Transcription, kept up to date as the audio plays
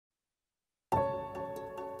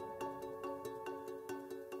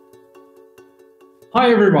Hi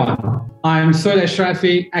everyone, I'm Sohail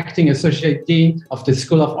Ashrafi, Acting Associate Dean of the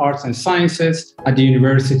School of Arts and Sciences at the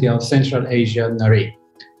University of Central Asia, Naryn.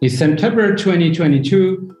 In September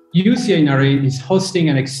 2022, UCA Naryn is hosting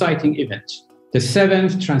an exciting event, the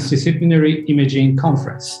 7th Transdisciplinary Imaging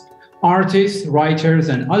Conference. Artists, writers,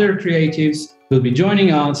 and other creatives will be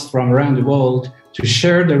joining us from around the world to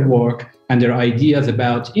share their work and their ideas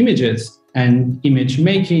about images and image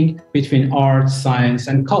making between art, science,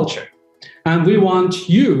 and culture. And we want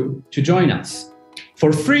you to join us.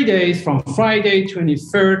 For 3 days from Friday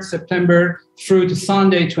 23rd September through to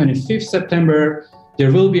Sunday 25th September,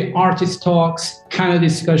 there will be artist talks, panel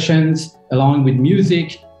discussions, along with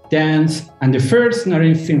music, dance, and the first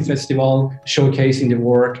Naryn Film Festival showcasing the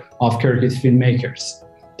work of Kyrgyz filmmakers.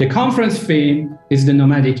 The conference theme is the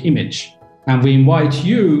Nomadic Image, and we invite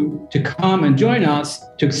you to come and join us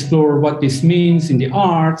to explore what this means in the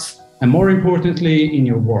arts and, more importantly, in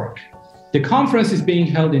your work. The conference is being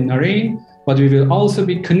held in Naryn, but we will also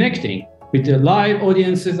be connecting with the live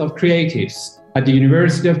audiences of creatives at the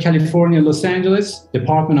University of California, Los Angeles,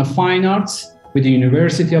 Department of Fine Arts, with the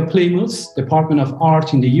University of Plymouth, Department of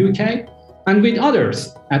Art in the UK, and with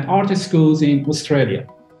others at art schools in Australia.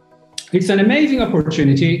 It's an amazing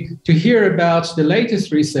opportunity to hear about the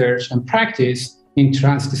latest research and practice in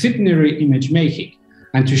transdisciplinary image making,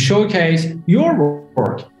 and to showcase your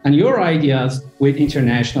work and your ideas with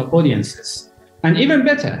international audiences. And even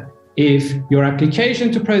better, if your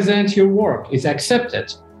application to present your work is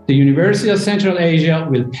accepted, the University of Central Asia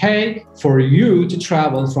will pay for you to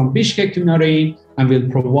travel from Bishkek to Naryn and will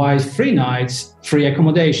provide 3 nights free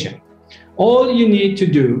accommodation. All you need to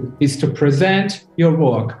do is to present your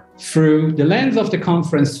work through the lens of the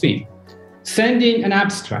conference theme. Send in an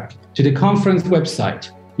abstract to the conference website.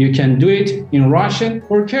 You can do it in Russian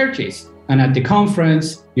or Kyrgyz, and at the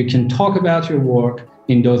conference, you can talk about your work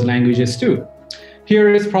in those languages too. Here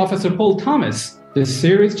is Professor Paul Thomas, the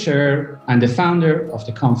series chair and the founder of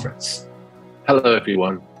the conference. Hello,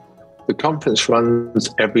 everyone. The conference runs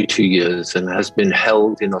every 2 years and has been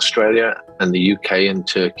held in Australia and the UK and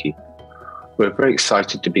Turkey. We're very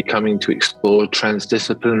excited to be coming to explore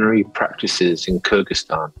transdisciplinary practices in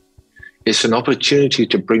Kyrgyzstan. It's an opportunity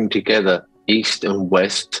to bring together East and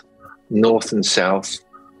West, North and South,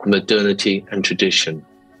 modernity and tradition.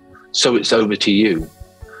 So it's over to you.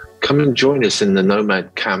 Come and join us in the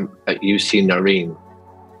Nomad camp at UC Naryn.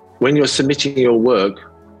 When you're submitting your work,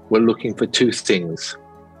 we're looking for 2 things: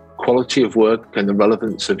 quality of work and the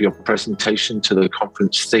relevance of your presentation to the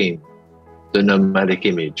conference theme, the nomadic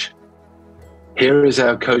image. Here is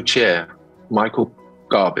our co-chair, Michael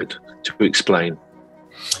Garbett, to explain.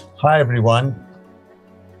 Hi, everyone.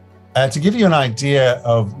 To give you an idea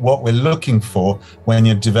of what we're looking for when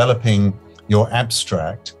you're developing your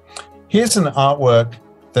abstract, here's an artwork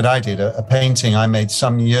that I did, a painting I made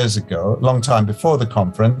some years ago, a long time before the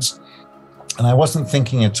conference, and I wasn't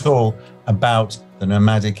thinking at all about the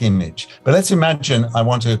nomadic image. But let's imagine I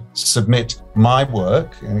want to submit my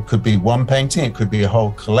work, and it could be one painting, it could be a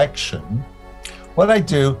whole collection. What I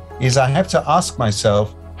do is I have to ask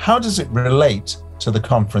myself, how does it relate to the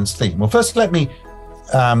conference theme? Well, first let me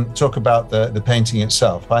talk about the painting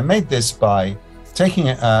itself. I made this by taking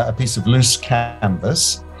a piece of loose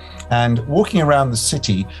canvas and walking around the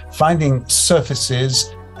city, finding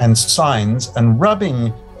surfaces and signs and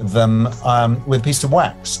rubbing them with a piece of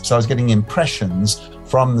wax. So I was getting impressions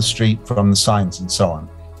from the street, from the signs and so on.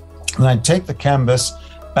 And I'd take the canvas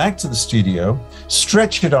back to the studio,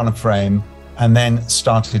 stretch it on a frame, and then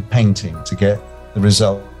started painting to get the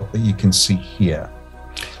result that you can see here.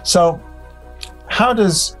 So how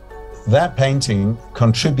does that painting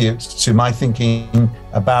contribute to my thinking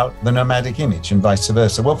about the nomadic image and vice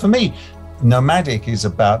versa? Well, for me, nomadic is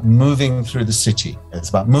about moving through the city. It's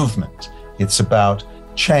about movement. It's about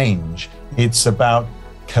change. It's about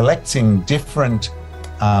collecting different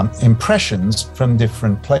impressions from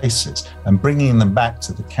different places and bringing them back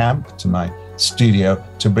to the camp, to my studio,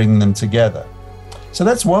 to bring them together. So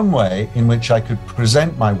that's one way in which I could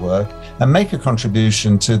present my work and make a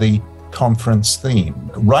contribution to the conference theme.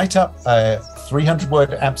 Write up a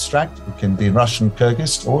 300-word abstract, it can be Russian,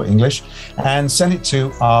 Kyrgyz, or English, and send it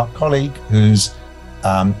to our colleague whose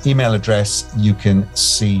email address you can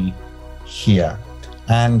see here.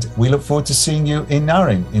 And we look forward to seeing you in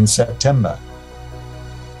Naryn in September.